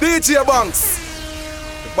DJ Banks,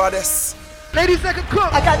 the baddest. Ladies that can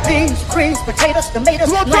cook. I got beans, creams, potatoes,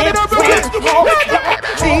 tomatoes, lamb, beans,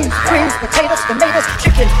 creams, potatoes, tomatoes,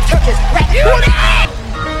 chicken, turkeys, rat.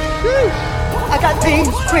 I got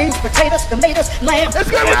beans, creams, potatoes, tomatoes, lamb,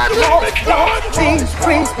 beans,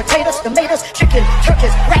 creams, potatoes, tomatoes, chicken,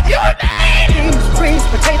 turkeys, rat. Beans, creams,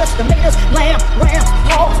 potatoes, tomatoes, lamb,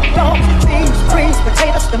 dog. Beans, creams,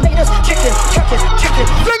 potatoes, tomatoes, chicken, turkeys, chicken.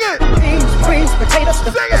 Sing it. Beans, creams, potatoes,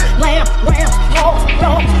 tomatoes, lamb,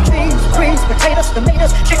 dog. Beans, creams, potatoes,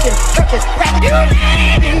 tomatoes, chicken, turkeys, rat.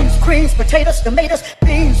 Beans, creams, potatoes, tomatoes,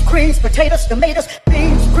 beans, creams, potatoes, tomatoes,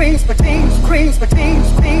 beans, creams, beans, creams, beans,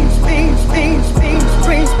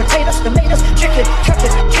 creams, potatoes, tomatoes, chicken,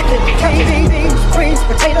 turkeys, beans, creams,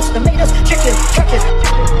 potatoes, tomatoes, chicken, turkeys.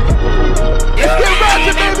 Let's get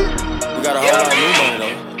ratchet, baby. We got a whole lot of new money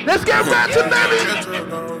though. Let's get ratchet, baby.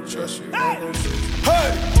 Hey!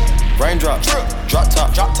 Raindrops, drop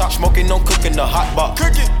top, smoking, no cooking, the hot box.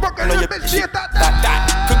 Cooking, know your bitch, shit,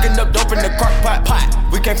 cooking up dope in the crock pot.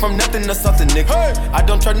 We came from nothing to something, nigga. Hey. I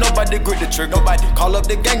don't try nobody, grip the trick. Nobody call up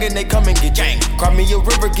the gang and they come and get gang. Cry me a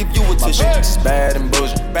river, give you a tissue. It's bad and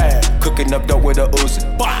bullshit, bad. Cooking up dope with a Uzi.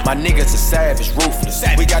 My niggas are savage, ruthless.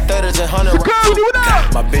 We got 30s and 100 rounds.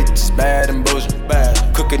 My bitch is bad and bullshit, bad.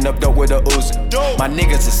 Cooking up dope with a Uzi. My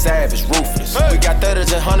niggas are savage, ruthless. We got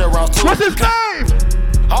 30s and 100 rounds too. What's his name?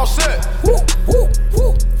 All set.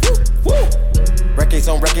 Records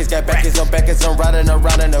on records, got backers on backers. I'm riding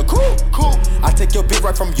around in a cool. I take your bitch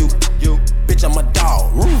right from you. Bitch, I'm a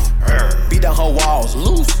dog. Beat down her walls,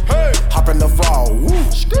 loose. Hey. Hop in the fall.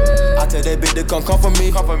 I tell that bitch to come for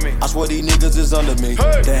me. I swear these niggas is under me.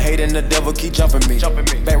 Hey. The hate and the devil keep jumping me.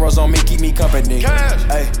 Back rows on me, keep me company.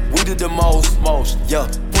 Hey, we did the most. Yeah,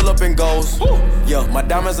 pull up and goes. Yeah, my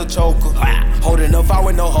diamonds a choker. Holding up, I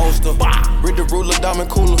with no holster. Read the ruler, diamond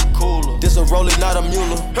cooler. This a roller, not a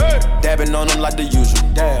mule. Hey. Dabbing on them like the usual.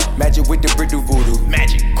 Damn. Magic with the brick do voodoo.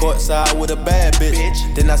 Magic. Courtside with a bad bitch.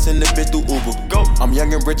 Then I send the bitch through Uber. Go. I'm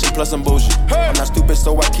young and rich and plus I'm bougie. Hey. I'm not stupid,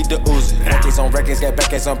 so I keep the Uzi. Records on records, got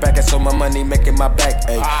backers on backers, so my money making my back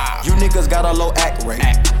ache. You niggas got a low act rate.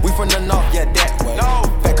 We from the north, yeah, that way. No.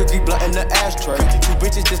 Fat cookie blunt in the ashtray. Two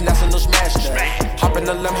bitches just national smash that. Hop in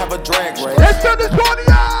the limb, have a drag race. Let's turn this party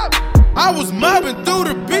up. I was mobbing through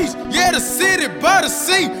the beach, yeah, the city by the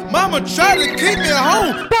sea. Mama tried to keep me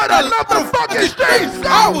home, but I love the fucking streets.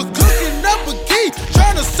 I was cooking up a key,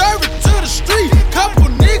 trying to serve it to the street.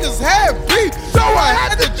 Couple niggas had beef, so I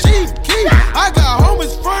had the chief key. I got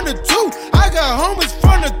homies from the 2, I got homies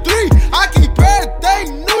from the 3. I keep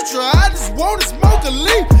everything neutral, I just wanna smoke a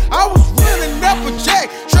leaf. I was running up a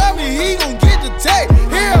check, try me, he gon' get the tag.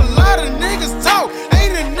 Hear a lot of niggas talk,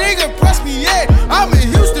 ain't a nigga press me yet. I'm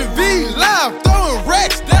in Houston V live, throwing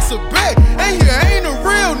racks, that's a bet. And you ain't a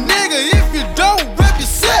real nigga if you don't rep your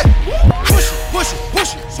set. Push it, push it,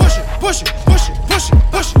 push it, push it, push it, push it, push it,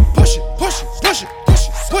 push it, push it, push it, push it, push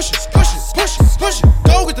it, push it, push it, push it, push it.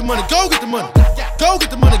 Go get the money, go get the money. Go get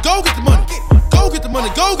the money, go get the money. Go get the money,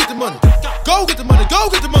 go get the money. Go get the money, go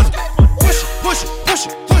get the money. Push it, push it, push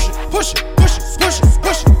it, push it, push it, push it, push it,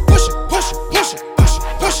 push it, push it, push it, push it, push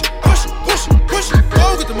it, push it, push it, push it, push it.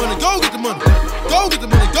 Go get the money, go get the money. Go get the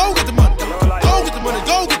money, go get the money. Go get the money,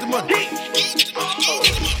 go get the money.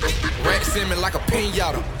 Rack Simmons like a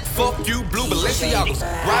pinata. Fuck you, blue Balenciagas.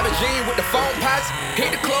 Robin Jean with the phone pots.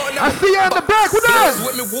 Hit the club. I see you in the back with us.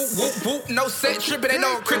 With me, whoop, whoop, whoop. No set tripping, ain't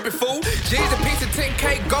no creepy fool. G's a piece of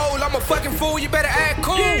 10K gold. I'm a fucking fool, you better act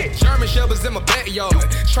cool. German Shepherds in my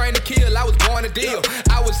backyard. Train to kill, I was born to deal.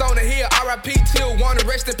 I was on the hill, RIP till wanna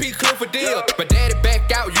rest in peace, Clifford Deal. But daddy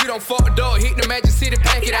back out, you don't fuck the door. Hit the Magic City,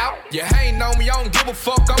 pack it out. You hating on me, I don't give a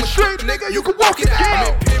fuck. I'm a street nigga, you can walk it out. I'm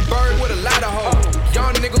in Pittsburgh with a lot of hoes.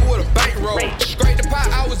 Young nigga with a bankroll. Scrape the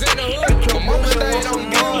pot, I was in the hood. My mama stayed on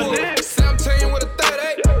the good. 17 with a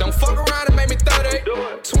 38. Don't fuck around and make me 38.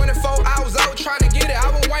 24 hours out trying to get it. I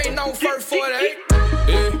was waiting on first 48.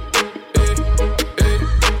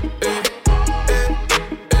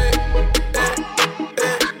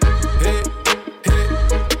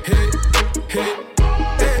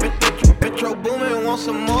 Metro Boomin, want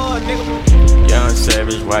some more, nigga. Young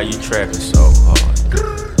Savage, why you trapping so hard?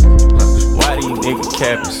 Why these niggas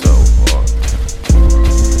capping so hard?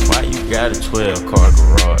 Why you got a 12-car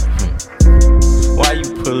garage? Why you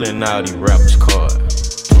pulling out these rappers'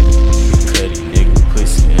 cards? Cut these niggas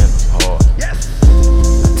pussy in the heart. I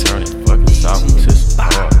turn it fucking soft into some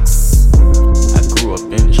hard. I grew up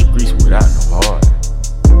in the streets without no heart.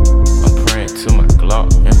 I'm praying to my Glock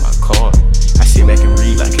and my car. I sit back and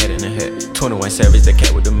read like Cat in the Hat. 21 Savage, the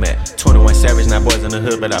cat with the mat. 21 Savage, now boys in the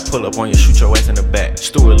hood, but I pull up on you, shoot your ass in the back.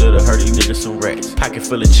 Stew a little, hurt these niggas some racks. Pocket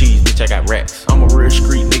full of cheese, bitch, I got racks. I'm a real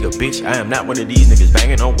street nigga, bitch. I am not one of these niggas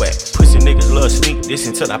banging on whack. Pussy niggas love sneak this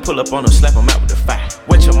until I pull up on them, slap them out with the fire.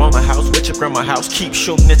 Wet your mama house, wet your grandma house, keep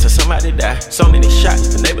shooting until somebody die. So many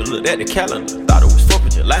shots, the neighbor looked at the calendar, thought it was 4th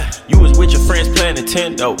of July. You was with your friends playing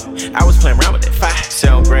Nintendo, I was playing around with that fire.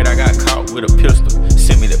 7th grade, I got caught with a pistol,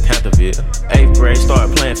 sent me to Pantherville. 8th grade,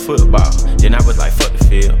 started playing football, then I was like, fuck the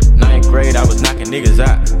field. 9th grade, I was knocking niggas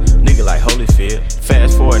out, nigga like Holyfield.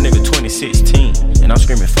 Fast forward, nigga 2016, and I'm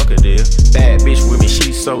screaming, fuck a deal. Bad bitch with me,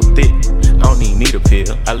 she's so thick, I don't even need a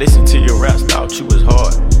pill. I listened to your raps, thought you was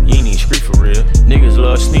hard, you ain't even street for real. Niggas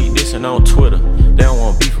love sneak dissing on Twitter, they don't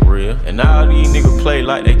wanna be for real. And all these niggas play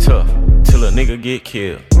like they tough, till a nigga get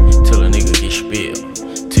killed, till a nigga get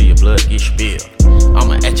spilled, till your blood get spilled.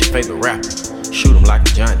 I'ma at your favorite rapper, shoot him like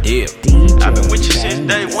a John Deere. I've been with you since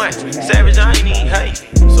day one, Savage, I ain't even hate.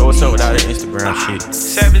 So what's up with all that Instagram shit?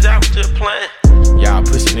 Savage, I was just playing. Y'all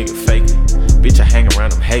pussy nigga faking. Bitch, I hang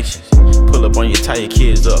around them Haitians. Pull up on you, tie your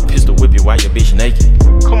kids up, pistol whip you while your bitch naked.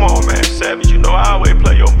 Come on, man, Savage, you know I always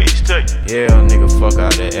play your mixtape. Yeah, nigga, fuck all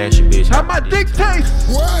that ass, you bitch. How my dick taste?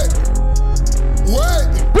 What?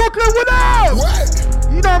 Brooklyn, what up? What?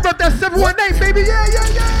 You know about that 718, baby? Yeah.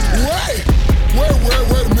 Wait a minute.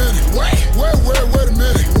 Wait a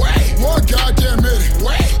minute. One goddamn minute.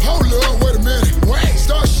 Hold up, wait a minute.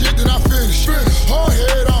 Start shit, then I finish. Hard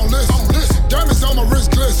head on listen. Diamonds on my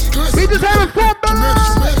wrist glisten. We just having fun, man.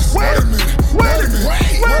 Wait a minute. Wait a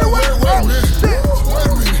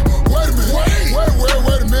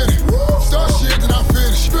minute. Start shit, then I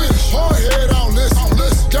finish. Hard head on listen.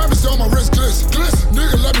 Diamonds on my wrist glisten.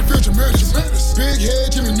 Nigga, let me feel your minutes. Big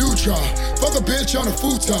head, Jimmy Neutron. Fuck a bitch on a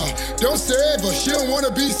futon. Don't save her, she don't wanna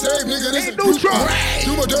be saved, nigga. This is Neutron.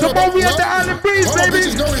 Do my dirty. Come on, we at the Island Breeze, all baby. My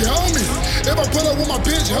bitches know they homies. If I pull up with my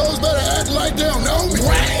bitch, hoes better act like they don't know me.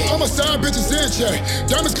 I'm a side bitches in check.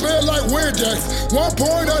 Diamonds clear like Windex. 1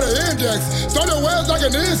 point of the index. Start your ass like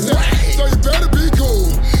an insect. So you better be cool.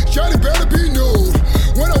 Shawty better be nude.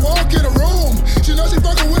 When I walk in a room, she knows she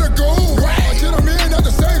fucking with a goon. I get them in at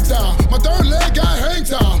the same time. My third leg got hang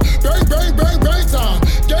time. Bang, bang, bang, bang time.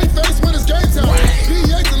 Gay face when it's game time.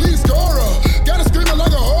 B8's the lead scorer. Got her screaming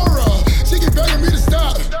like a horror. She keep begging me to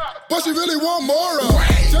stop, but she really want more of.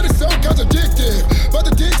 Shawty's so contradictive, but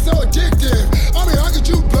the dick's so addictive. I mean, how could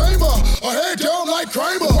you blame her? Her head don't like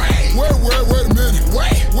Kramer. Wait a minute. Wait a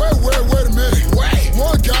minute.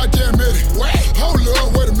 One goddamn minute. Hold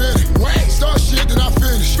up, wait a minute. Start shit, then I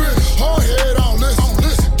finish. Hard head on listen.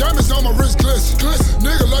 Diamonds on my wrist glisten.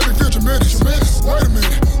 Nigga, let me feel your minutes. Wait a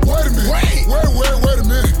minute. Wait a minute. Wait a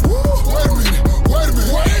minute.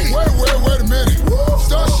 Wait a minute.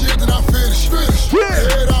 Start shit, then I finish.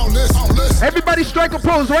 Head on listen. Everybody strike a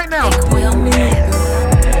pose right now.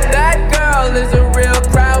 That girl is a real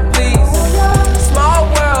crowd, please. Small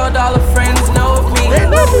world, all her friends know me.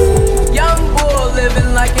 Young bull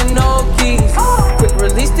living like an old geese. Quick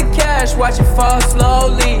release the cash, watch it fall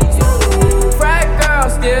slowly. Frat girl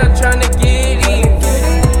still tryna get in.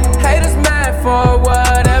 Haters mad for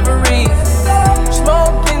whatever reason.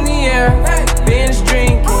 Smoke in the air, binge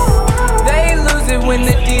drinking. They lose it when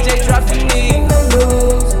the DJ drops the knee.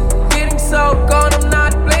 Getting so gone, I'm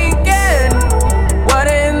not blinking. What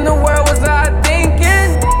in the world was I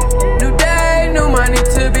thinking? New day, new money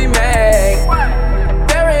to be made.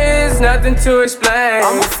 There is nothing to explain.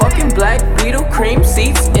 I'm a fucking black Beetle, cream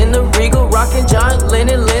seats in the Regal, rocking John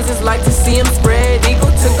Lennon lenses, like to see him spread eagle.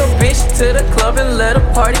 Took a bitch to the club and let a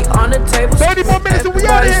party on the table. 30 more minutes and we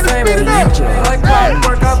out here to speed it up. Like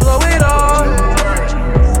clockwork, I blow it all,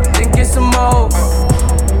 then get some more.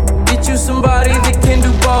 Get you somebody that can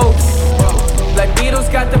do both. Black Beatles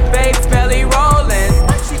got the babe belly rolling.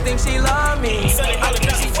 She thinks she love me. I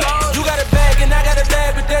think she told. You got a bag and I got a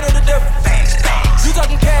bag, but they know the difference. You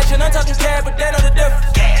talking cash and I'm talking cash, but they know the difference.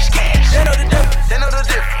 They know the difference. They know the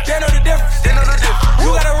difference. They know the difference. They know the difference.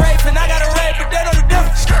 You got a rape and I got a rape, but they know the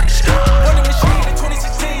difference. Running machine in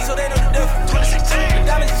 2016, so they know the difference. The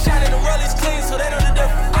diamonds are shining, the rollies clean, so they know the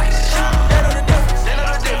difference. They know the difference. They know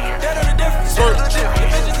the difference. They know the difference. They know the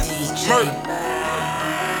difference. Murder.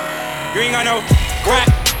 You ain't got no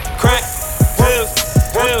crack, pills,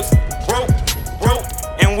 rope,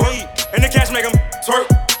 and weed. And the cash make them twerk,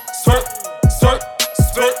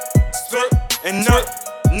 and nut.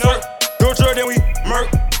 Do a drug, then we murder,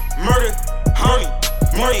 homie,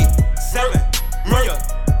 money, 7, murder,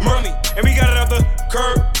 mommy. And we got it off the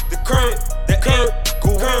curb,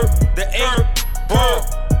 the air, ball,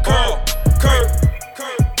 curb.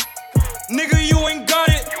 Nigga, you ain't got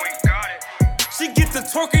it. She get to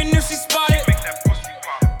twerking if she spot it.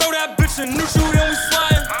 Throw that bitch a new shoe, then we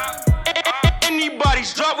slide. Anybody.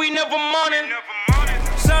 never morning.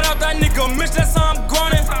 Shout out that nigga Mitch, that's how I'm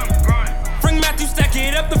grinding. Bring Matthew, stack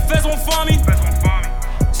it up, the feds won't find me.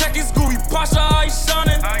 Check his Scooby Pasha, how he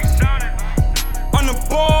shining. On the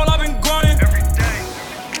ball, I've been grinding.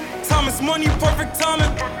 Thomas money, perfect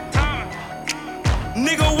timing.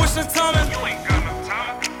 Nigga, what's your timing?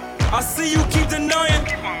 I see you keep denying.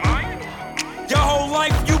 Your whole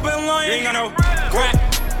life you been lying. You ain't got no crack,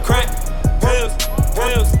 pills,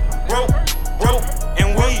 rope,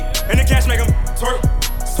 and weed. And the cash make them twerk.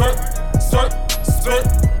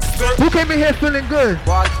 Who came in here feeling good?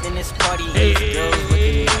 Walked in this party, hey, girls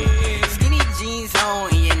looking at me. Skinny jeans on,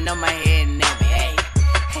 and you know my head nappy.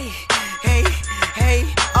 Hey,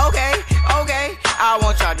 okay. I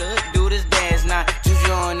want y'all to do this dance now.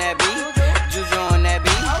 Juju on that beat. Okay.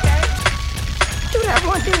 Do that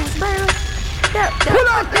one dance, man. Pull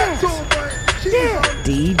out that tune, man. Yeah.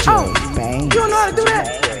 DJ Bang. You don't know how to do that?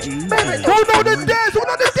 Baby, Who know the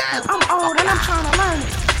dance? I'm old and I'm trying to learn it.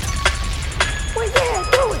 Well, yeah,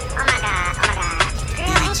 do it. Oh my God.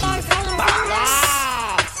 Girl,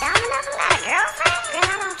 I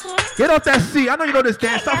don't care. Get off that seat. I know you know this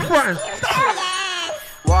dance. Stop fronting.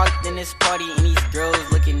 Walked in this party and these girls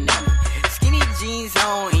looking at me. Skinny jeans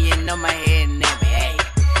on and you know my head nappy.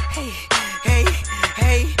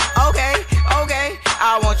 Hey, okay.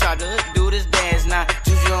 I want y'all to do this dance now.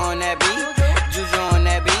 Juju on that beat. Juju on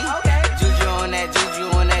that beat.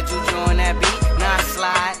 Now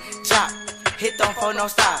slide, chop, hit don't phone, don't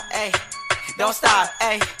stop, ayy. Don't stop,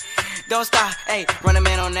 ayy. Don't stop, ayy. Run a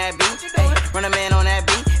man on that beat, ayy. Run a man on that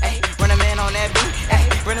beat, ayy. Run a man on that beat,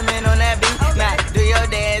 ayy. Run a man on that beat. Now do your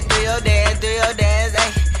dance,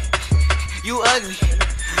 ayy. You ugly,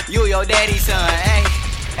 you your daddy's son,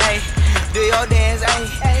 ayy. Do your dance, ayy.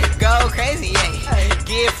 Go crazy, ayy.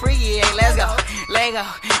 Get freaky, ayy. Let's go.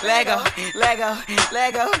 Lego.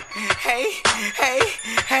 Hey.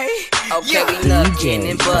 Okay, we knuckin'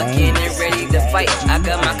 and buckin' and ready to fight. I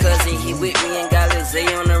got my cousin, he with me and got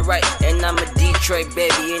Lizzie on the right. And I'm a Detroit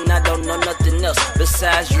baby and I don't know nothing else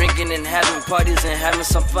besides drinking and having parties and having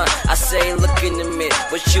some fun. I say, look in the mirror,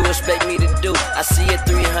 what you expect me to do? I see a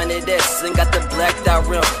 300S and got the blacked out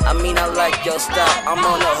rim. I mean, I like your style, I'm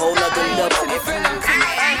on a whole nother level.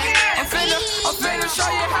 I'm finna show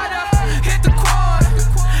you how to hit the quad.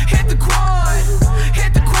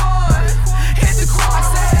 I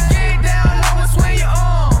said get down low and swing your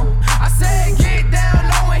arm. I said get down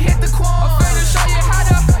low and hit the quad. I'm finna show you how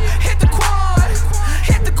to hit the quad.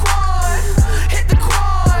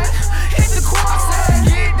 I said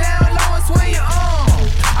get down low and swing your arm.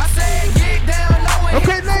 I said get down low and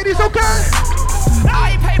Okay, ladies, okay.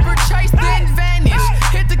 I paper chase then vanish.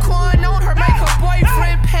 Hit the coin on her, make her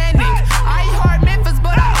boyfriend panic. I heart Memphis,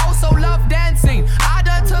 but I also love dancing. I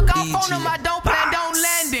done took off on them, I don't plan on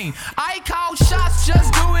landing. I call shots,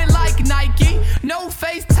 just do it like Nike. No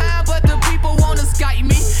FaceTime, but the people wanna Skype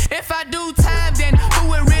me. If I do time, then who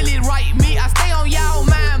would really write me? I stay on y'all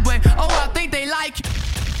mind, but oh, I think they like it.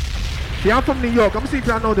 Yeah, I'm from New York. I'm gonna see if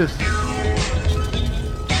y'all know this.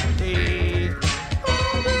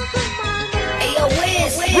 Hey, yo,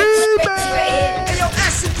 Wiz. Hey, yo,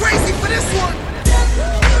 Ashton crazy for this one.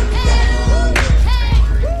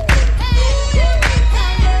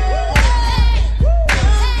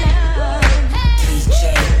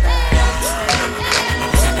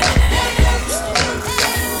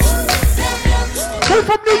 Who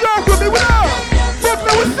from New York with me? What up?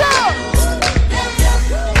 Brooklyn, what's up?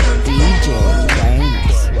 DJ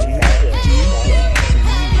Bangs.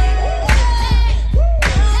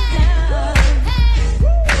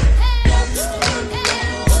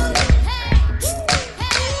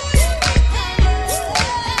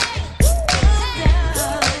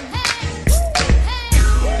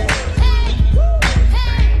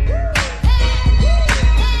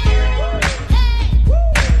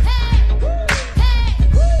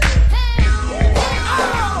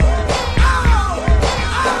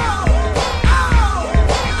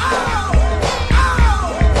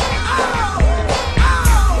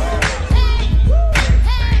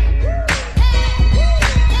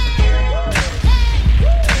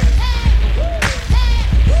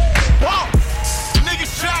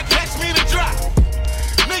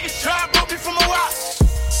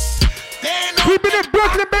 Keeping it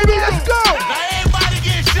Brooklyn, baby. Let's go. Now everybody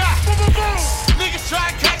get shot. Niggas try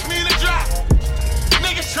to catch me in the drop.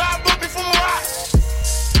 Niggas try to book me from a rock.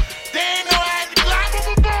 They ain't know I had the Glock.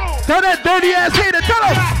 Tell that dirty ass hater. Tell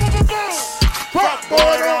him. Fuck boy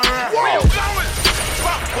on that. Where you going?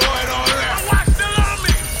 Fuck boy on that. Watch the love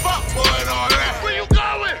me. Fuck boy on that. Where you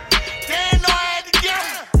going? They ain't know I had the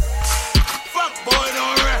gun. Fuck boy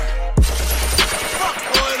on that. Fuck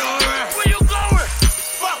boy on that. Where you going?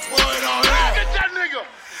 Fuck boy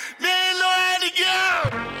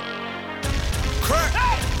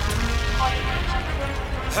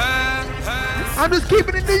I'm just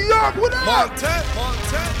keeping it in New York. What up?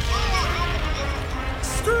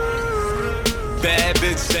 Bad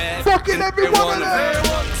bitch, fucking everyone.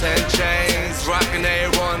 10 chains, rocking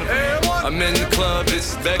everyone. I'm in the club,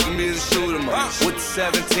 bitches begging me to shoot 'em up. With the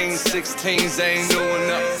 17, 16s, they ain't doing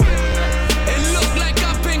nothing. It look like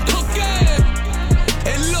I've been cooking.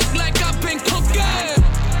 It look like I've been cooking.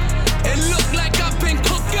 It look like I've been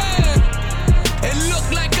cooking. It look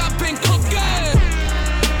like I've been cooking.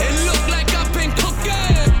 It look like I've been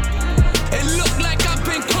cooking. It look like I've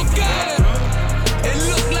been cooking. It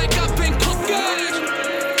look like I've been cooking.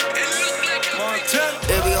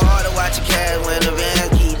 It be hard to watch a cat when the vans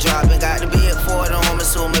keep dropping. Got the big Ford on me,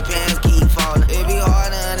 so my pants keep falling. It be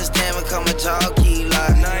hard to understand when come my jaw keep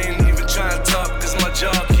locking. I ain't even trying to talk, cause my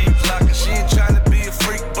jaw keep locking. She ain't trying to be a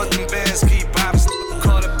freak, but them bands keep popping.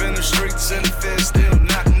 Caught up in the streets and the feds still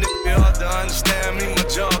knocking. It be hard to understand me, my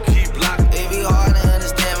jaw keep locking. It be hard to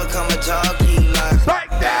understand when come my jaw keep locking.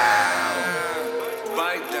 Bite down.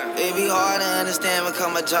 Bite down. It be hard to understand when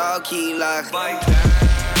come my jaw keep locking. Bite down.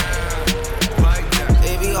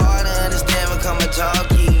 It be hard to understand when come my jaw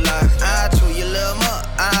keep locking. I chew your little up,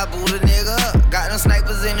 I boot a nigga up. Got them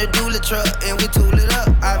snipers in the dually truck and we tool it up.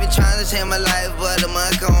 I been trying to change my life, but the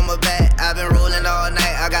monk on my back. I been rolling all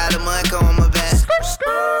night, I got a monk on my back.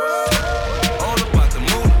 All about the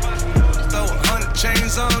moon. Throw 100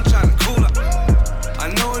 chains on, tryna cool up. I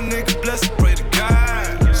know a nigga blessed, pray to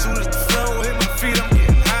God. Soon as the flow hit my feet, I'm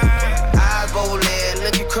getting high. Eyes bold lead,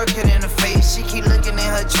 looking crooked in the face. She keep looking in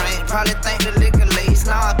her drink, probably think the liquor lace.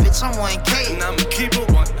 Nah, bitch, I'm 1K. And I'ma keep it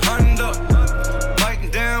 100 up. Biting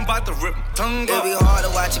down, bout to rip my tongue It up. be hard to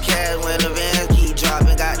watch a cat when the vans keep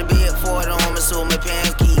dropping. Got the big Ford on me, so my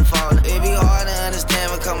pants keep falling. It be hard to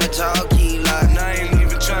understand when come my jaw keep locking. And I ain't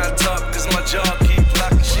even trying to talk, cause my jaw keep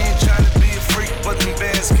locking. She ain't trying to be a freak, but them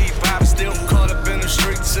bands keep popping. Still caught up in the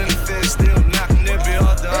streets and the feds still knocking. It be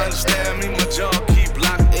hard to understand me, my jaw keep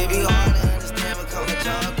locking. It be hard to understand when come my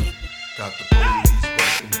jaw keep. Got the police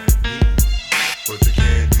busting at me, but they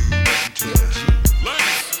can't do nothing to us.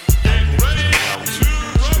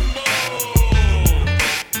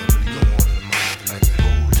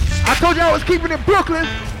 I told you I was keeping it Brooklyn.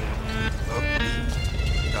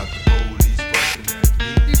 Got the police busting at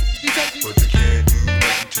me, but they can't do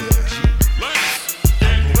nothing to us.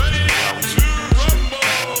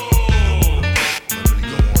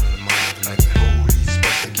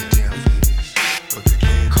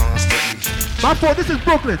 My fault, this is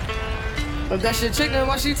Brooklyn. If that shit chick, then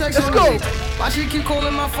why she texting Let's me? go. Why she keep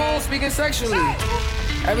calling my phone, speaking sexually?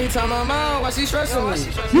 Every time I'm out, why she stressing me?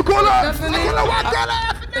 You call her. Definitely. I call her what? Tell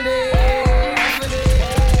her.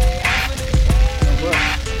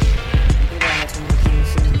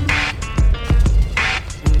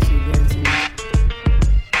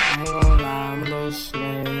 I'm a little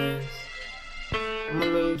stressed. I'm a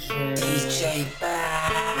little stressed. DJ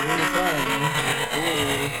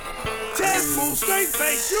Test move, straight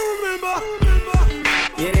face, you remember?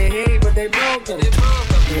 Yeah, they hate, but they broken. And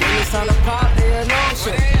when it's time to pop, they a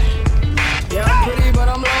no-show. Yeah, I'm pretty, but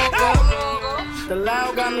I'm loco. The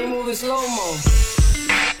loud got me moving slow-mo.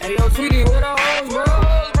 Hey, yo, Tweety, where the hoes, bro?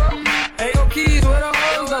 Hey, yo, Keys, where the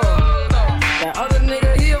hoes, though? That other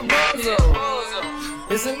nigga, he a bozo.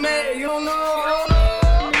 It's a man, you don't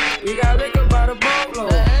know. We got liquor by the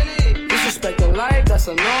boatload. Disrespecting life, that's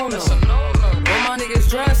a no-no. When my niggas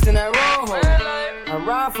dressed in that rojo. I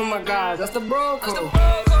ride for my guys, that's the bro code.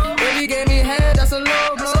 Baby gave me head, that's a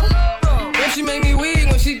low blow. Then she made me weak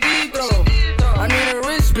when she deep throw. I need a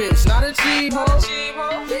rich bitch, not a cheap hoe.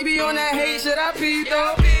 Baby on that hate shit, I peep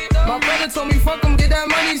though. My brother told me fuck him, get that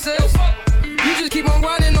money, sis. You just keep on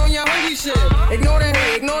running on your hungry shit. Ignore the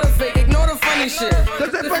hate, ignore the fake, ignore the funny shit.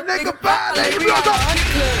 Cause if a nigga violate, we gon' go honey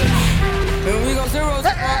clip. And we gon' zeros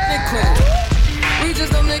off the clip. We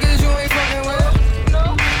just them niggas you ain't fucking with.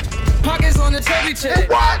 Pockets on the chubby chick.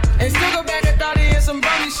 What? And still go back and thought he had some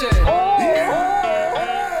bummy shit.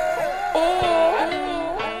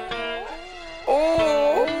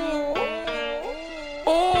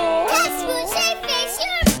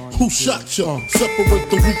 Who shot ya? Separate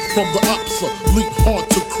the weak from the opsa. Leap hard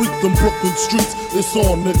to creep them Brooklyn streets. It's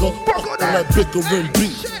on, nigga. On that bickering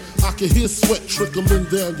beat. I can hear sweat trickling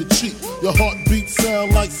down your cheek. Your heartbeat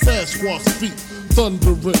sound like Sasquatch feet.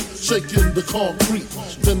 Thundering, shaking the concrete.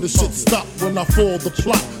 Then the shit stop when I fall the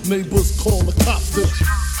plot. Neighbors call the cops.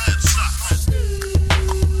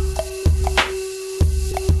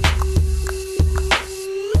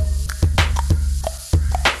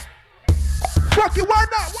 Fuck it, why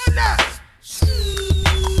not? Why not?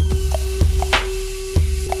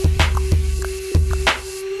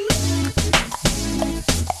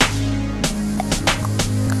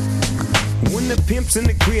 When the pimps in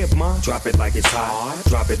the crib, ma. Drop it like it's hot.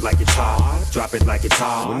 Drop it like it's hot. Drop it like it's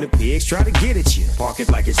hot. When the pigs try to get at you, park it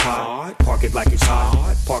like it's hot. Park it like it's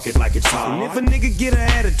hot. Park it like it's hot. And if a nigga get an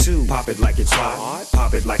attitude, pop it like it's hot.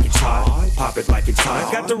 Pop it like it's hot. Pop it like it's hot.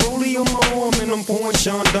 I got the rollie on my arm and I'm pouring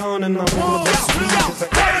Sean down and I'm all about sweet.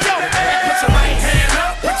 Put your right hand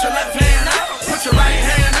up. Put your left hand up. Put your right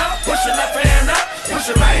hand up. Put your left hand up. Put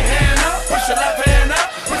your right hand up. Put your left hand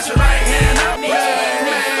up. Put your right hand up.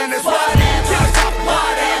 Man, it's what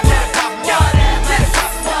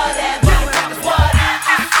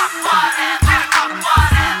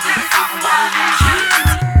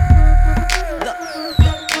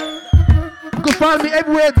you can find me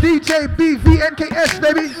everywhere, DJ BVNKS,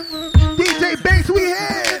 baby. DJ Banks, we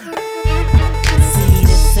here. See,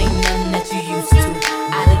 this ain't nothing that you used to.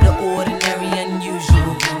 Out of the ordinary,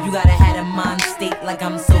 unusual. You gotta have a mind state like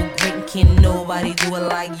I'm so great. Can't nobody do it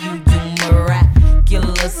like you do.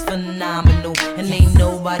 Miraculous, phenomenal. And ain't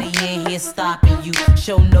nobody in here stopping you.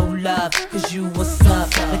 Show no love, cause you what's up.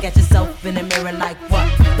 Look at yourself in the mirror like what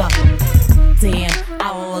the damn,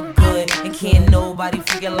 I look good. And can't nobody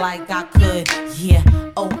figure like I could. Yeah,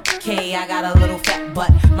 okay, I got a little fat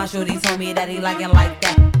butt. My shorty told me that he like it like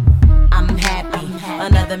that. I'm happy,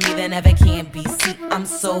 another me that never can be. See, I'm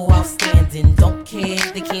so outstanding. Don't care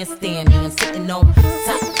if they can't stand me. I'm sitting on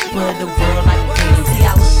top of the world like crazy. See,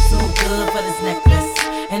 I look too good for this necklace,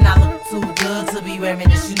 and I look too good to be wearing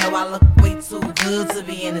this. You know I look way too good to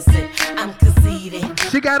be innocent. I'm conceited.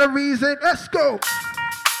 She got a reason. Let's go.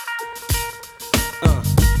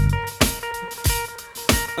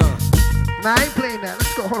 Nah, I ain't playing that.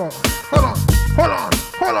 Let's go. Hold on. Hold on. Hold on.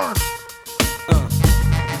 Hold on.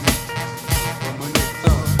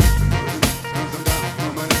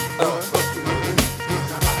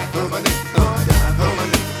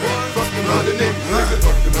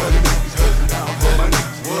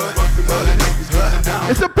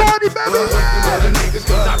 It's a party, baby.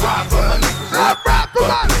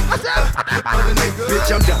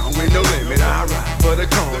 Bitch, I'm down with no limit. I ride for the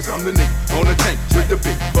cause. I'm the nigga on the tank with the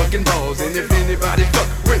big fucking balls. And if anybody fuck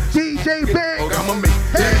with DJ Banks, I'ma make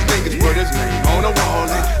these niggas put his name on the wall.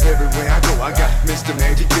 And everywhere I go, I got Mr.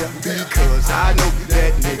 Magic here. Because I know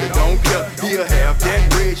that nigga don't care. He'll have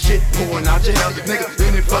that red shit pouring out your hell. Nigga,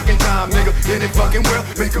 any fucking time, nigga, any fucking world.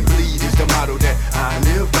 Make them bleed is the motto that I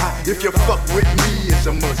live by. If you fuck with me, it's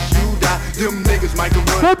a must you die. Them niggas might go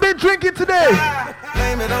run. Who been drinking today?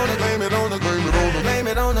 Blame it on the, blame it on the, blame it on the, blame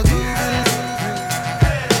it on the groove.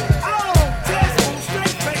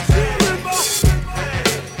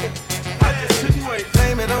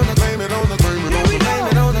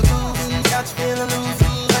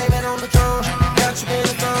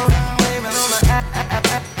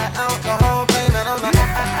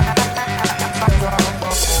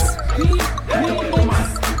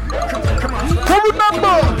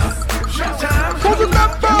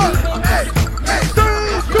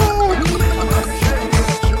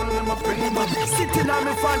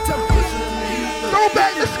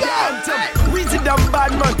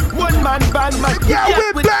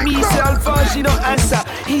 Yeah, with me, self, she don't answer.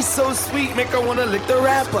 He's so sweet, make her wanna lick the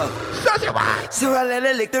rapper. So I let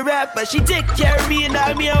her lick the rapper. She take care of me and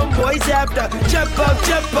I'm my own boys after. Jump off,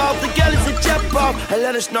 the girl is a jump off. I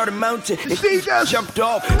let her snort a mountain and she jumped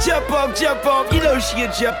off. Jump off, you know she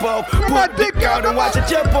a jump off. Pull my dick out and watch her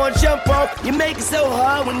jump off. You make it so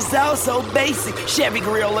hard when it's all so basic. Chevy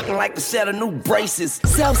grill looking like a set of new braces.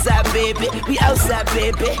 Southside baby, we outside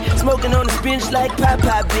baby. Smoking on the bench like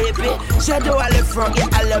Papa baby. Shadow I live from, yeah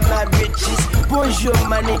I love my riches. Bonjour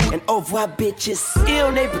money and au revoir bitches.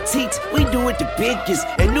 Il n'est petit, we do it the biggest.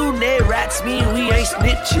 And new name rats mean we ain't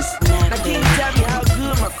snitches. Now can you tell me how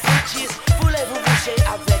good my French is? Voulez-vous coucher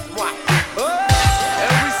avec moi?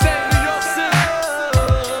 And we say New York City.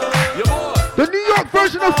 Your boy. The New York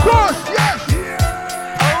version, of course, yes.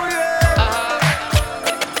 Oh yeah.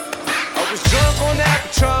 I was drunk on that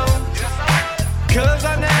Patron, cause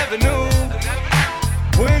I never knew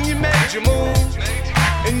when you made your move.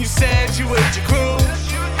 And you said you with your crew.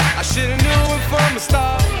 I should've knew it from the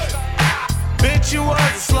start. Bitch, you was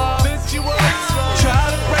a slob. Try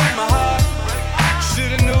to break my heart.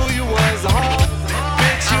 Should've knew you was a heart.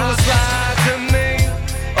 Bitch, you was lying to me.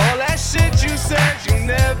 All that shit you said you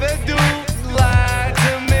never do. Lied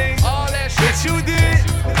to me. All that shit you did.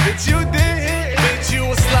 Bitch, you did. Bitch, you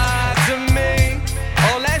was lying to me.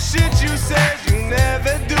 All that shit you said you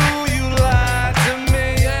never do. You lied to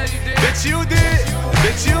me. Bitch, you did.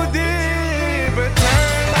 Bitch, you did.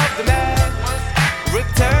 Return of the man.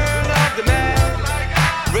 Return of the man.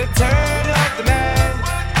 Return of the man.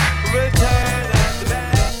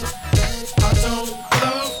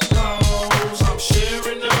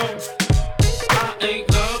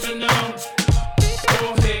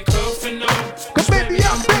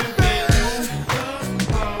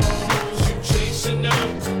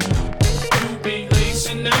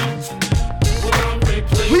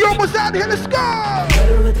 almost out here. Let's go.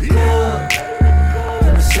 Better at the club.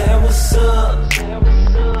 And I said, what's up? I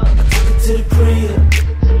took it to the crib.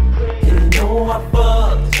 You know I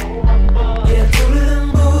fucked. Yeah, toot it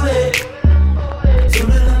and booty. Toot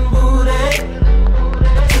it and booty.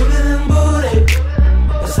 Toot it and booty.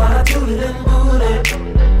 That's why I toot it and booty.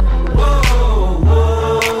 Whoa, whoa,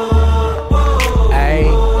 whoa. Hey.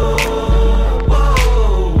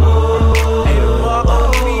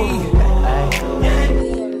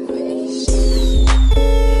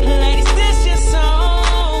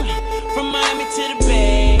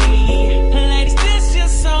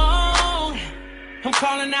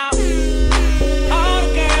 Calling out all the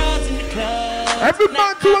girls in the club. Every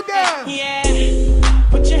month to a girl. Yeah.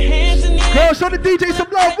 Put your hands in the air. Girl, show the DJ some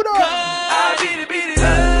love. What up? I beat it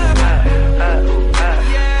up.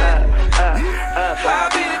 Yeah. I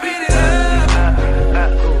beat it up. Yeah. I beat it up.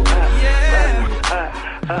 Yeah.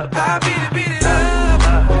 I beat it up.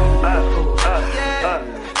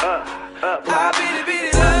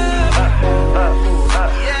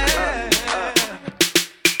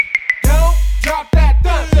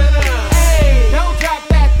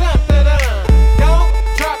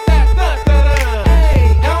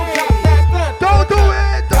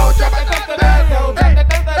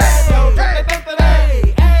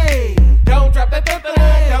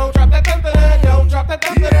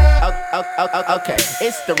 Okay,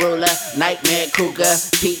 it's the ruler, nightmare cougar,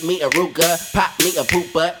 keep me a Ruger, pop me a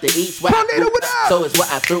pooper, the east what so it's what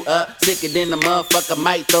I threw up, sicker than the motherfucker,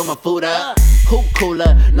 might throw my food up. Who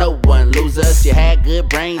cooler? No one loser. She had good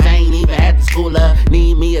brains, I ain't even had to school her.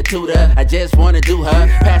 Need me a tutor, I just wanna do her.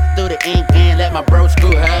 Pass through the ink and let my bro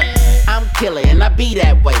screw her. I'm killer and I be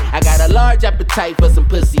that way. I got a large appetite for some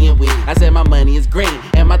pussy and weed. I said my money is green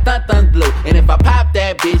and my thun blue. And if I pop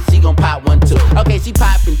that bitch, she gon' pop one too. Okay, she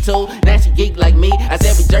poppin' too, now she geek like me. I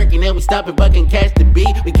said we jerking and we stompin', but can catch the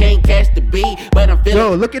beat. We can't catch the beat, but I'm feeling.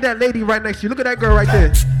 Yo, look at that lady right next to you. Look at that girl right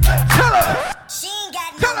there. Tell her. She ain't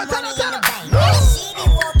got no money in the bank. She be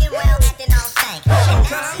walking around acting all stank. And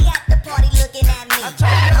now she at the party looking at me.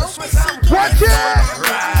 Hoping she can watch it. I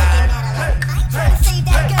ain't trying to save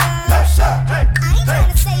that girl. I ain't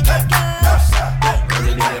trying to save that girl.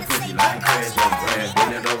 Really need that pussy like crazy.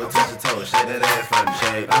 Bend it over, touch your toes, shake that ass from the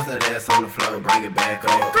shade. Bounce that ass on the floor, bring it back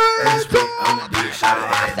up. Spit on the beat, shot it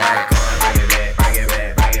ass back. Bring it back, bring it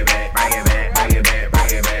back, bring it back, bring it back, bring it back,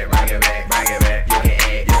 bring it back, bring it back, bring it back. You can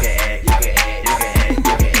add, you can add, you can add, you can add, you can add, you can add,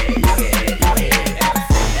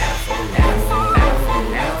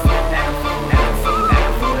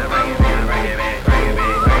 you can add.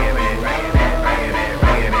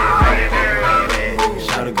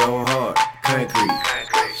 Shout it going hard, concrete.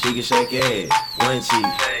 She can shake your ass, one cheek.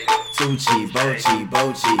 Two cheek,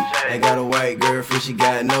 bow cheek. They got a white girlfriend, she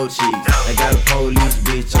got no cheeks. They got a police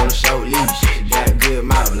bitch on a short leash. She got good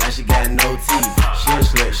mouth, like she got no teeth. She a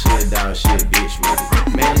slut, she a dog, she a bitch with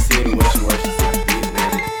it. Man, the city where she works, she said bitch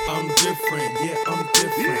with it. I'm different, yeah, I'm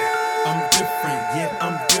different. I'm different, yeah,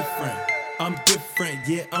 I'm different. I'm different,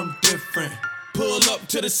 yeah, I'm different. Pull up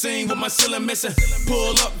to the scene with my ceiling missing.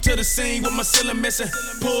 Pull up to the scene with my ceiling missing.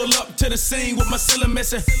 Pull up to the scene with my ceiling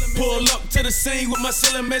missing. Pull up to the scene with my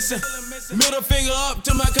ceiling missing. Middle finger up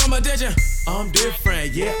to my competition. I'm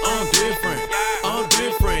different, yeah, I'm different. I'm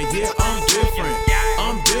different, yeah, I'm different.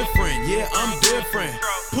 I'm different, yeah, I'm different.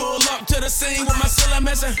 Pull up to the scene with my ceiling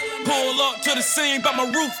missing. Pull up to the scene, but my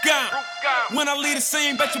roof gone. When I leave the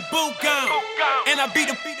scene, bet your boot gone. And I beat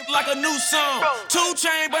the beat like a new song. 2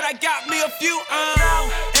 Chainz, but I got me a few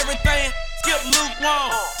everything, skip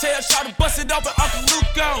lukewarm. Tell Shaw to bust it open, Uncle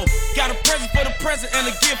Luke gone. Got a present for the present and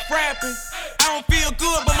a gift wrapping. I don't feel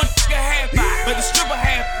good, but my nigga happy. But the stripper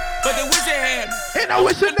happy, but they wish they had me. And I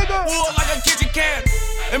wish a nigga wood like a kitchen cabinet.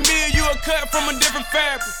 And me and you are cut from a different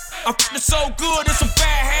fabric. I'm f***ing so good, it's a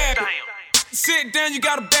bad habit. Sit down, you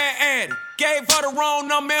got a bad addict. Gave her the wrong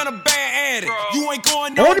number and a bad addict. You ain't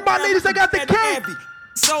going nowhere. Only my ladies that got the cake.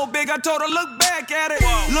 So big, I told her, look back at it.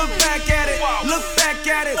 Look back at it. Look back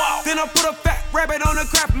at it. Then I put a fat rabbit on a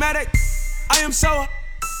Craftmatic. I am so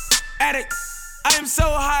addict. I am so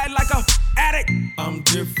high like a addict. I'm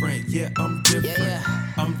different, yeah, I'm different.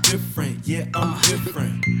 I'm different, yeah, I'm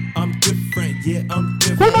different. I'm different, yeah, I'm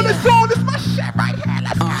different. Who on this song? This is my shit right here.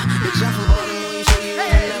 Let's go.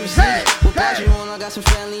 I got some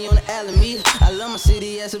family on the Alameda. I love my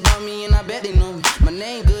city, that's about me, and I bet they know me. My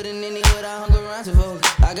name good in any hood, I hung around to vote.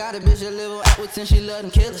 I got a bitch that live on Atwoodson, she love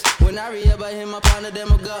them killers. When I re-up, I hit my partner,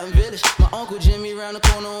 them a Garden Village. My uncle Jimmy round the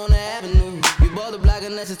corner on the avenue. We both the black,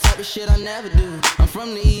 and that's the type of shit I never do. I'm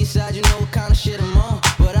from the east side, you know what kind of shit I'm on.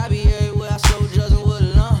 But I be everywhere, I sold drugs and wood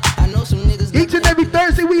alone. I know some niggas. Each and every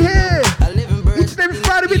Thursday we here. Each and every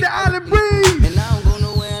Friday we the Island Breeze. And I don't go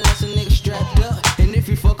nowhere unless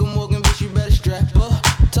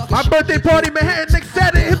My birthday party, Manhattan, next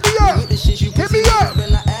Saturday. Hit me up. Hit me up.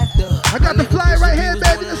 I got the flyer right here,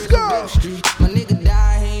 baby. Let's go. My nigga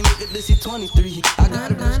died, he ain't make it this he 23. I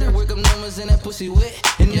got a bitch that work up numbers and that pussy wet.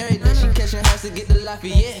 And every day she catching has to get the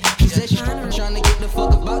Lafayette. She said she trying to get the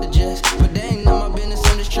fuck about the jets. But they ain't none my business,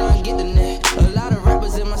 I'm just trying to get the net. A lot of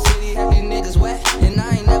rappers in my city have these niggas wet. And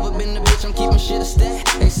I ain't never been the bitch, I'm keeping shit a stat.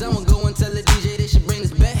 Hey, someone go and tell the DJ they should bring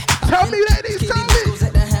this back. Tell me, ladies, tell me.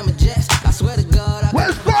 I swear to God,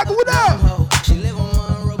 where's Fuck? What up? She live on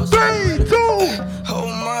Monroe. 3, 2. Oh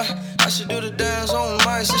my, I should do the dance on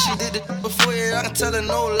my. Said she did it before, yeah, I can tell her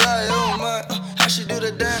no lie. Oh my, I should do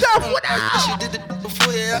the dance on my. She did it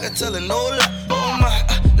before, yeah, I can tell her no lie. Oh my,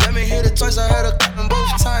 let me hit it twice, I heard her coming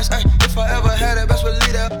both times. Ay, if I ever had it, best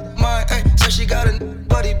believe that mine. Ay, said she got a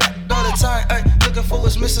buddy back all the time. Ay, looking for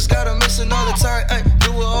his missus, got her missing all the time. Ay,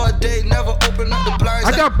 do it all day, never open up the blinds.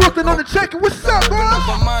 I got Brooklyn on the check. What's up, bro?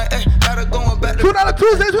 $2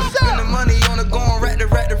 Tuesdays, what's up? The money on the going rack the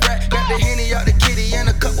rack. Got the Henny out the kitty and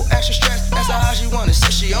a couple extra straps. That's how she want it.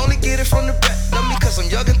 Said she only get it from the back. Love me cause I'm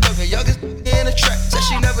young and thuggin', young in the track. Said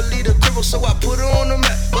she never leave a cribble, so I put her on the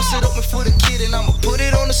map. Bust it open for the kid and I'ma put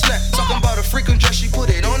it on the snap. Talking about a freakin' dress, she put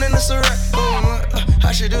it on in the syrup.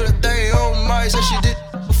 I should do the thing, oh my. Said she did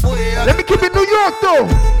before, yeah. Let me keep it New York though.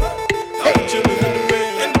 Hey.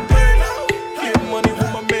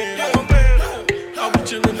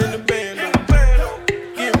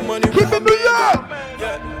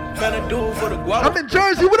 I'm in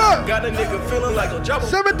Jersey, what up? Got a nigga feeling like a jabba.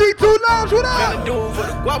 7D2 Lounge, what up? Gotta do it for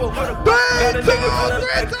the guabo, for the 3, 2,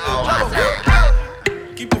 3,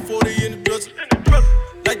 2. Keep the 40 in the dresser.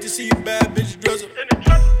 Like to see a bad bitch dresser.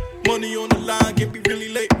 Money on the line, can be really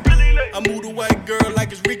late. I move the white girl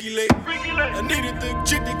like it's Ricky Lake. I need a thick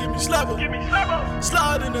chick to give me slapper.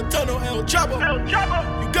 Slide in the tunnel, El Chapo.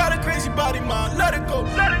 You got a crazy body, man, let it go.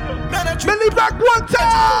 Man, I Millie back one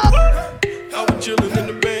time. I was chillin' in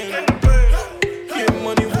the band, getting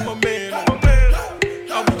money with my man. I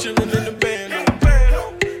was chillin' in the band,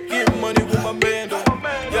 getting money with my man.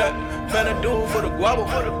 Yeah, man, I do it for the guabo.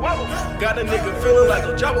 Got a nigga feeling like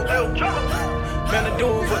a jabba. Man, I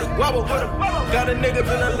do it for the guabo. Got a nigga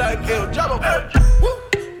feeling like El Jabba.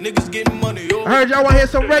 Niggas getting money, yo. I heard y'all want to hear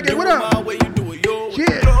some reggae. What up?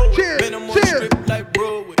 Cheers. Like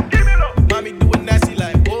Broadway. Mommy doing nasty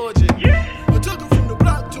like OJ. I took her from the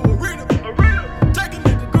block to arena. Take a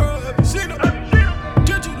nigga girl, have you seen her?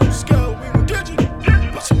 Digital scale, we were digital.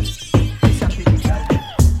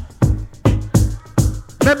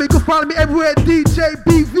 Remember, you can follow me everywhere at DJ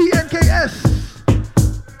BVNKS.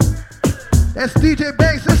 That's DJ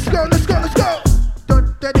Banks. Let's go.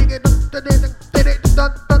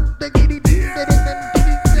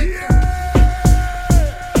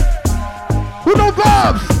 Who know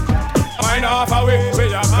Bobs? Mine off away.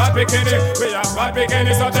 We have got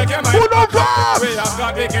bikini. So take your mind. Who know Bobs? We have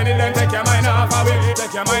got bikini. Then take your mind off away.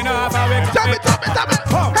 Tell me.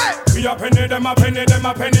 Hey. We a penny them a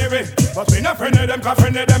penny way. But we not friendly them, cause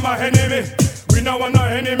friendly them a enemy. We no want no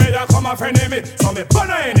enemy, ya come a friend me. So me put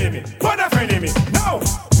a enemy, put a friend me. Now,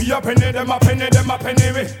 we a penny them a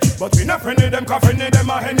penny way. But we not friendly them, cause friendly them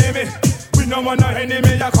a enemy. We no want no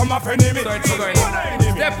enemy, ya come a friend me.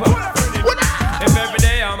 Step up. If every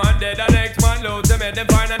day I'm on dead, the next man loads them and them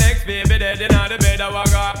find the next baby dead in the bed. What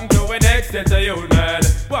got to the next set of youth, man?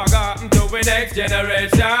 What got to the next generation?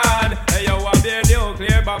 Hey, yo, I be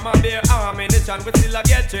nuclear, but my be ammunition. We still a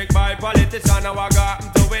get tricked by politicians. Now what got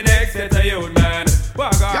to the next set of youth, man?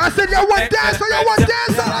 What got y'all said y'all want dance, so y'all want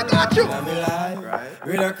dance, so I got you.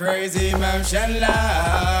 With a crazy motion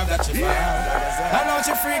love that you found. I know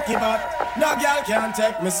she freaky, but no girl can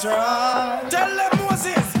take me strong. Tell them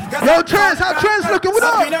Moses. Yo, Trans, how Trans looking? What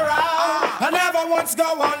up? I never once go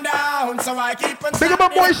on down, so I keep on. Big up my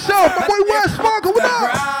boy Self, my boy West Sparkle. What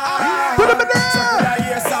up? Put him in there. So I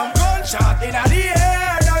hear some gunshot in the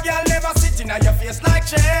air. No girl never sitting on your face like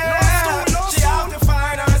chair. She have to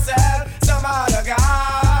find herself some other guy.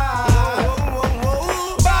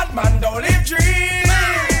 Bad man don't live dream.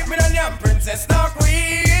 Me no young princess, no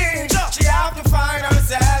queen. She have to find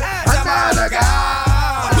herself some other guy.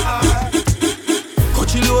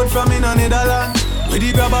 From in a Netherland, where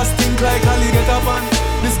the grabbers think like alligator pan.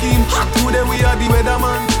 The scheme hot today, we are the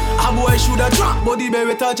weatherman. A boy shoulda drop, but the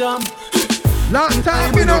beretta jam. Long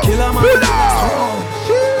time we no kill a man.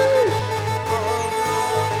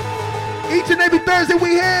 Each and every Thursday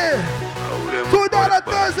we here. $2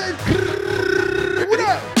 Thursday. What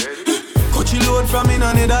up? Coachy load from in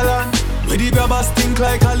a Netherland, where the grabbers think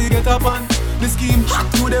like alligator pan. The scheme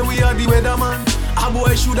hot today, we are the weatherman. A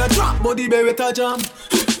boy shoulda drop, but the beretta jam.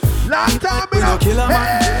 Long time we no kill a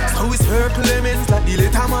man, so we circle lemons like the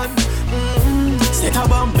little man. Set a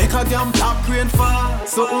bomb, make a damn black rain fall.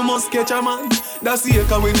 So we must catch a man. That's the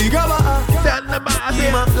echo when we grab a hand.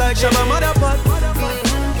 Like Shabba Motherpot.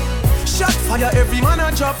 Shot fire, every man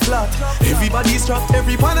a drop flat. Everybody's trapped,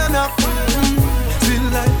 every pan a knock. Still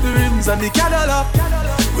like the rims and the Cadillac.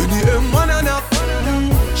 When the M1 a knock.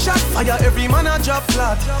 Shot fire, every man a drop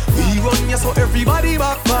flat. We run ya so everybody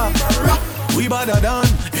back. We badder than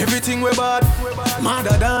everything we bad.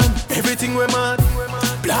 Madder than everything we mad.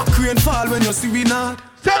 Black rain fall when you see we not.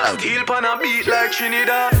 Deal pan a beat like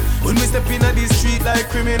Trinidad. When we step in the street like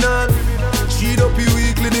criminal. Street up you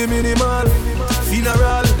weekly the minimal.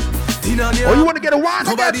 Funeral. Oh, you want to get a wine?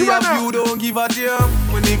 I got you right now. You don't give a damn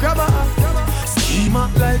when they grab a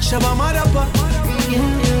schema like Shabba Motherpot.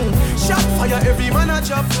 Shot fire, every man a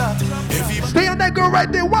drop flat. Stay on that girl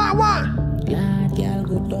right there. Why?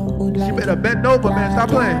 She better bend over, man. Stop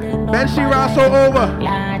playing. Bend she rocks all over.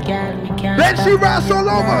 Bend she rocks all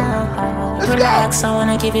over. Let's go. I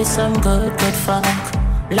wanna give you some good fuck.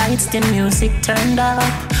 Lights, the music turned up.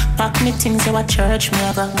 Pack me things, you a church me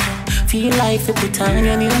a go. Feel like you put on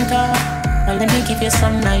your new dog. Well, let me give you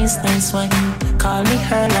some nice wine. Call me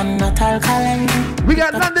Earl, I'm not alkaline. We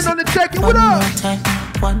got London on the check. What up?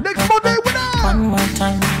 Next Monday, what up? One more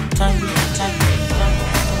time.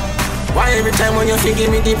 Why every time when you feel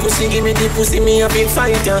give me the pussy, me a big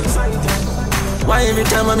fighter? Why every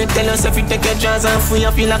time when me tell yourself you take your jaws off,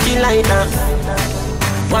 you feel like you lighter?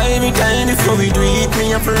 Why every time before we do it, me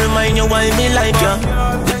have to remind you why me like you?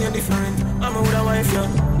 Yeah, you're different, I'm a with a wife, yeah.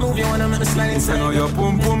 Move you wanna make me slide inside. I know your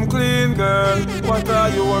pum pum clean, girl. What are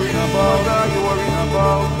you worrying about?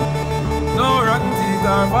 No rotten teeth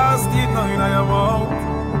or fast teeth, no in your mouth.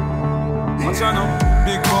 What you know?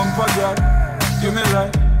 Big bumper, girl. Give me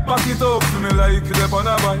light. Back it up to me like you dep on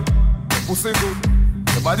a bike. Pussy good,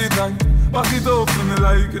 your body tight. Back it up to me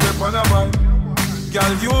like you dep on a bike.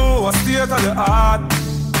 Girl, you a state of the art,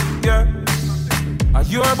 yeah. And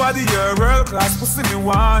your body, your world class pussy me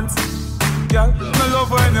want. Girl, me love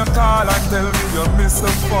when you call and tell me you miss the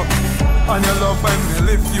fuck. And you love when me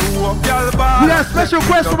lift you up. Girl, bad. We got a special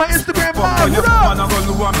request for my Instagram live. What up? Man, I go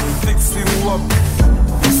do and fix you up.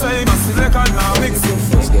 You say my select and now mix you.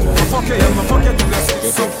 Fuck it, I'm a fuck it to the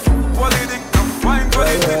six up. Politic, fine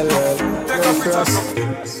politic. Take a picture.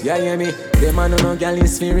 Yeah, hear me? The man no girl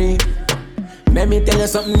is free. Let me tell you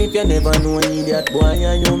something if you never know idiot boy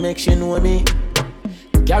and you make she know me.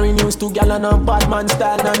 Carry news to gal and a bad man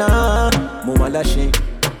style, na. Mama lashy.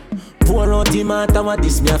 Pour out the matter what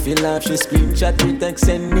this me I feel like. She screenshot me, text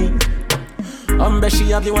send me.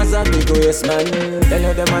 She have you as a big waist man. Tell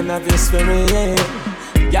you the man have his spirit, yeah.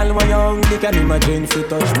 Gal when young, they can imagine if you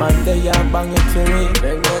touch man, they are bang it for me.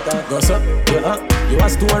 Then get goes up, you a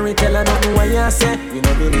storyteller, nothing what you say. You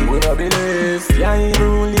no believe, Yeah, you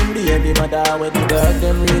ruling the baby mother when you got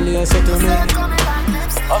them really say to me.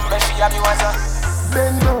 She have you as a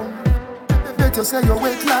bend down, bet you say you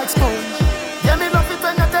wet like sponge. Yeah, me love it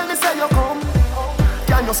when you tell me say you come.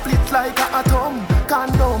 Can you split like a atom?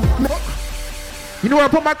 Condom. You know where I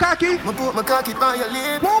put my cocky? I put my cocky by your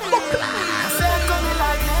lip. You said coming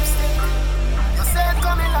like lipstick. You said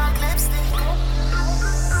coming like lipstick.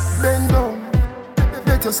 Bend down,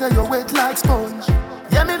 bet you say you wet like sponge.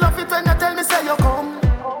 Yeah, me love it when you tell me say you come.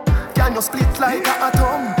 Can you split like a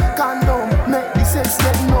atom? Condom, make the sex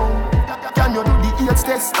get numb. Can you do the AIDS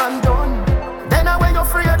test and done? Then I when you're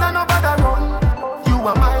afraid and nobody run. You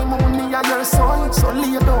are my moon, me are your sun. So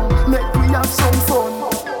lay down, make we have some fun.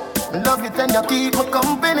 Love it when you keep me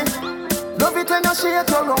company. Love it when you shake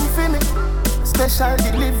your rum for me. Special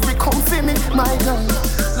delivery come for me. My girl,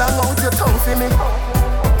 long out your tongue for me.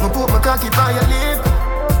 Me put my cocky by your lip.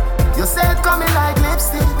 You said coming like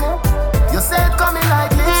lipstick. You said coming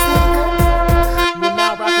like lipstick. You are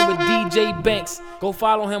now rocking with DJ Banks. Go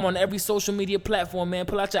follow him on every social media platform, man.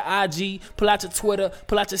 Pull out your IG, pull out your Twitter,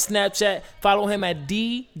 pull out your Snapchat. Follow him at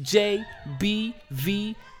DJBVNKS,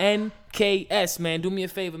 man. Do me a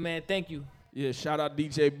favor, man. Thank you. Yeah, shout out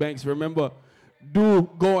DJ Banks. Remember, do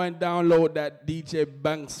go and download that DJ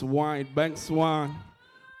Banks Wine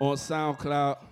on SoundCloud.